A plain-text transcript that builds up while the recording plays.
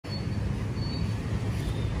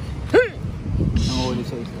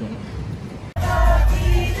piso is there.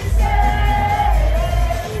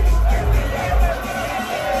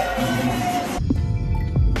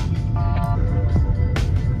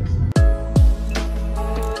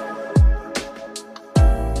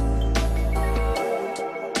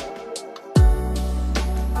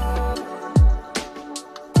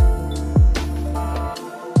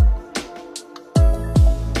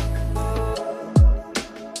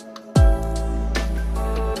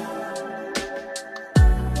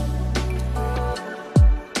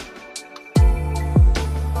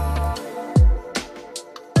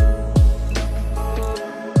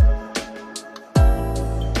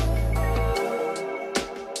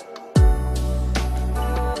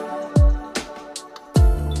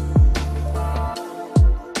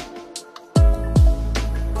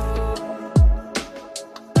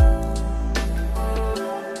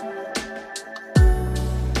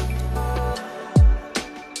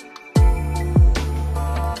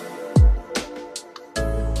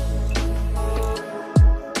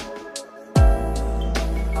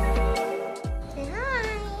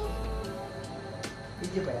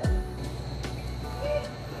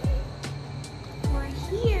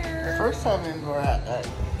 First time in Boracay.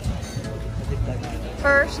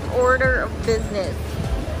 First order of business.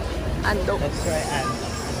 Ando. Let's try and.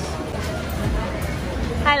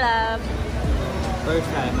 Hi, love. First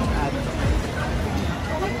time and.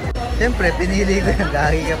 Siyempre, pinili ko yung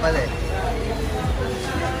gagi ka pala eh.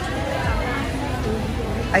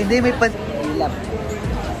 Ay, hindi, may pan-lap.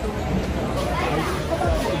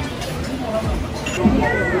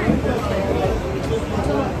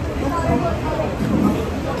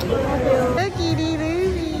 Kitty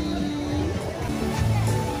baby.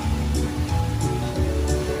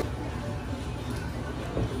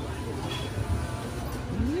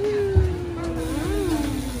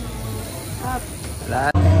 Up.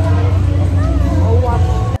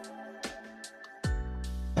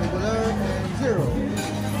 Zero.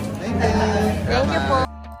 Thank you. Thank you po.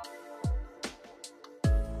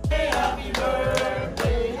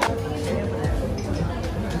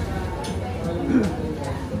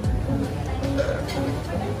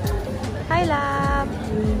 Hi, love.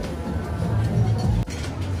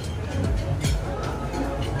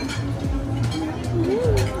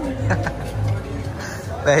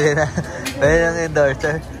 Pwede na. Pwede nang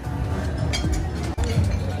endorser.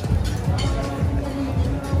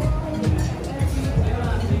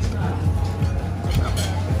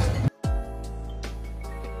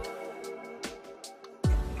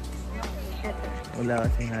 Wala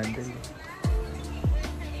kasing handle.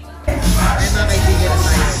 Ay, mga kaibigan na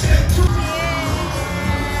tayo.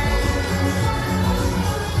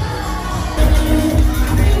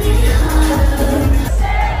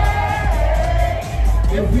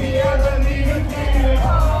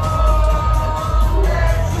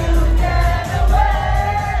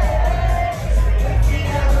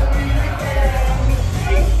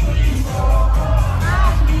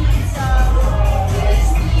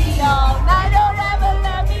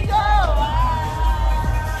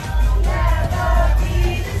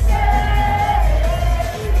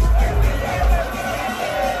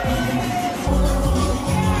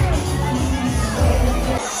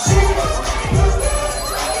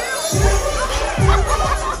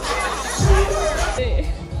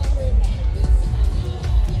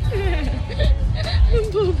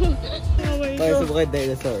 Kaya subukay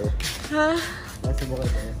dinosaur. Ha? Kaya subukay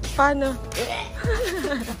dinosaur. Paano?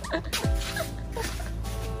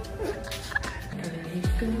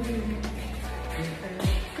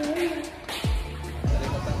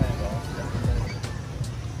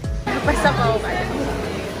 Basta pa ako kaya.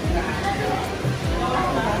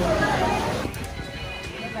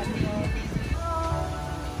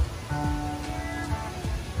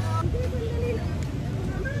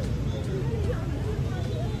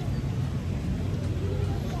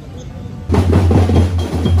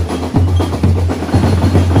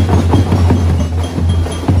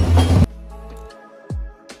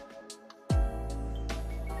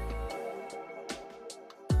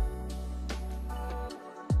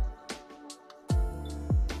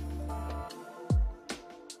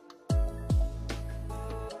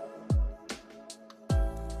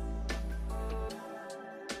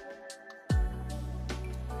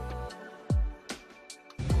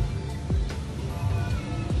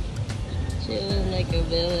 Chilling like a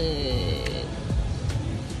village.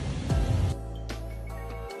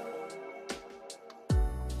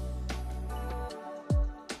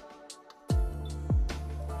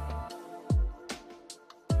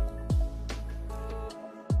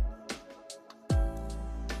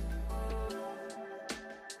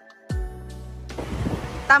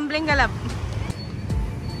 Tumbling galap.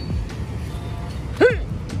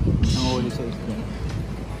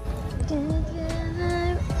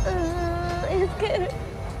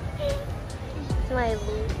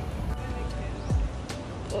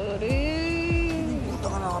 Dito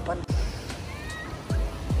ka nakapan.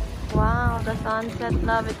 Wow, the sunset,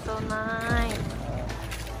 love, it's so nice.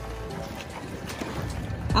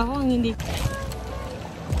 Ako ang hindi.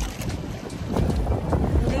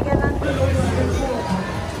 Hindi ka lang.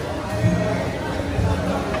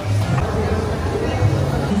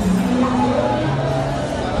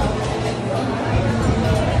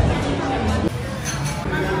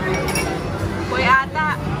 Uy,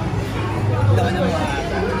 ata. Dito ka na mga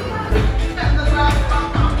ata.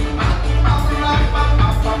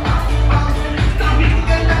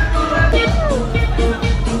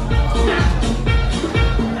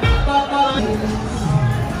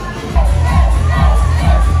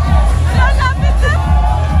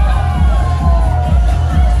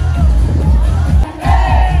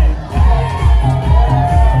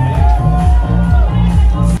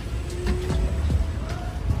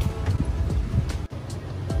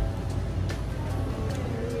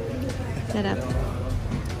 Sarap.